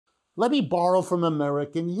Let me borrow from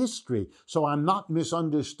American history so I'm not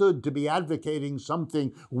misunderstood to be advocating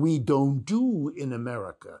something we don't do in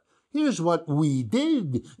America. Here's what we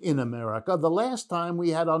did in America the last time we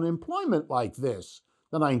had unemployment like this,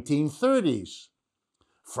 the 1930s.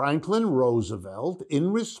 Franklin Roosevelt,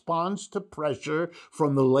 in response to pressure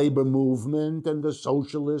from the labor movement and the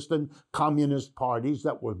socialist and communist parties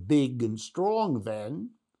that were big and strong then,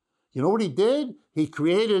 you know what he did? He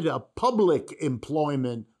created a public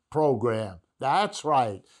employment program. That's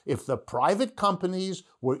right. If the private companies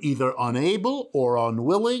were either unable or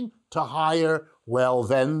unwilling to hire, well,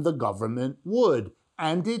 then the government would.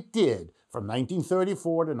 And it did. From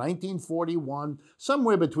 1934 to 1941,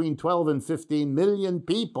 somewhere between 12 and 15 million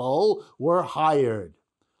people were hired.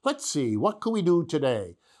 Let's see, what could we do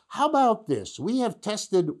today? How about this? We have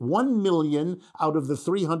tested 1 million out of the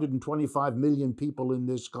 325 million people in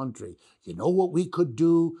this country. You know what we could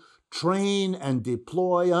do? Train and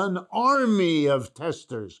deploy an army of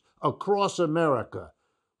testers across America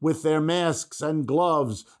with their masks and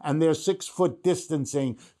gloves and their 6-foot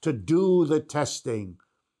distancing to do the testing.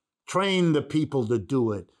 Train the people to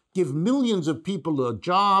do it. Give millions of people a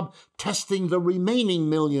job testing the remaining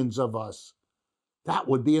millions of us. That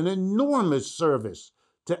would be an enormous service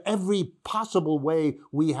to every possible way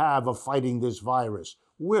we have of fighting this virus.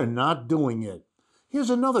 We're not doing it. Here's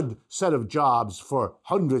another set of jobs for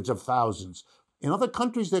hundreds of thousands. In other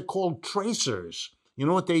countries, they're called tracers. You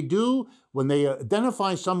know what they do? When they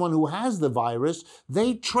identify someone who has the virus,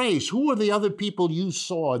 they trace who are the other people you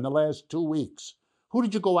saw in the last 2 weeks. Who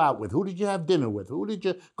did you go out with? Who did you have dinner with? Who did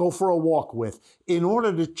you go for a walk with? In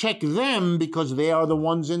order to check them because they are the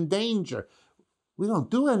ones in danger. We don't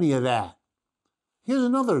do any of that. Here's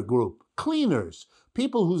another group, cleaners,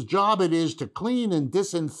 people whose job it is to clean and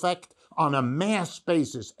disinfect on a mass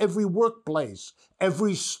basis, every workplace,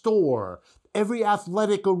 every store, every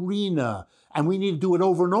athletic arena, and we need to do it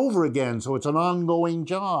over and over again, so it's an ongoing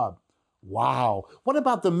job. Wow. What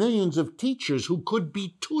about the millions of teachers who could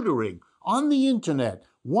be tutoring on the internet,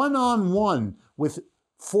 one-on-one, with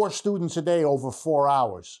 4 students a day over 4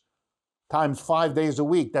 hours? Times 5 days a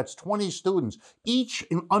week, that's 20 students. Each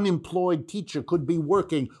unemployed teacher could be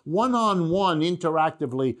working one-on-one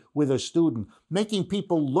interactively with a student, making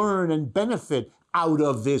people learn and benefit out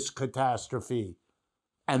of this catastrophe.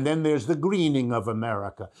 And then there's the greening of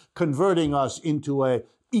America, converting us into an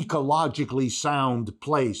ecologically sound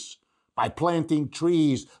place by planting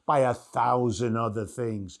trees, by 1,000 other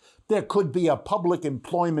things. There could be a public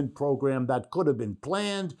employment program that could have been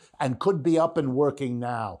planned and could be up and working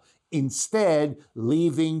now. Instead,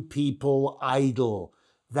 leaving people idle.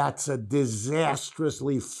 That's a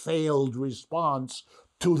disastrously failed response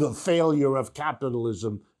to the failure of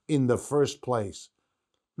capitalism in the first place.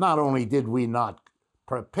 Not only did we not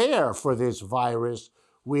prepare for this virus,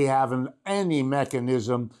 we haven't any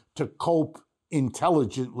mechanism to cope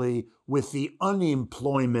intelligently with the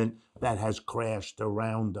unemployment that has crashed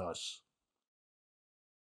around us.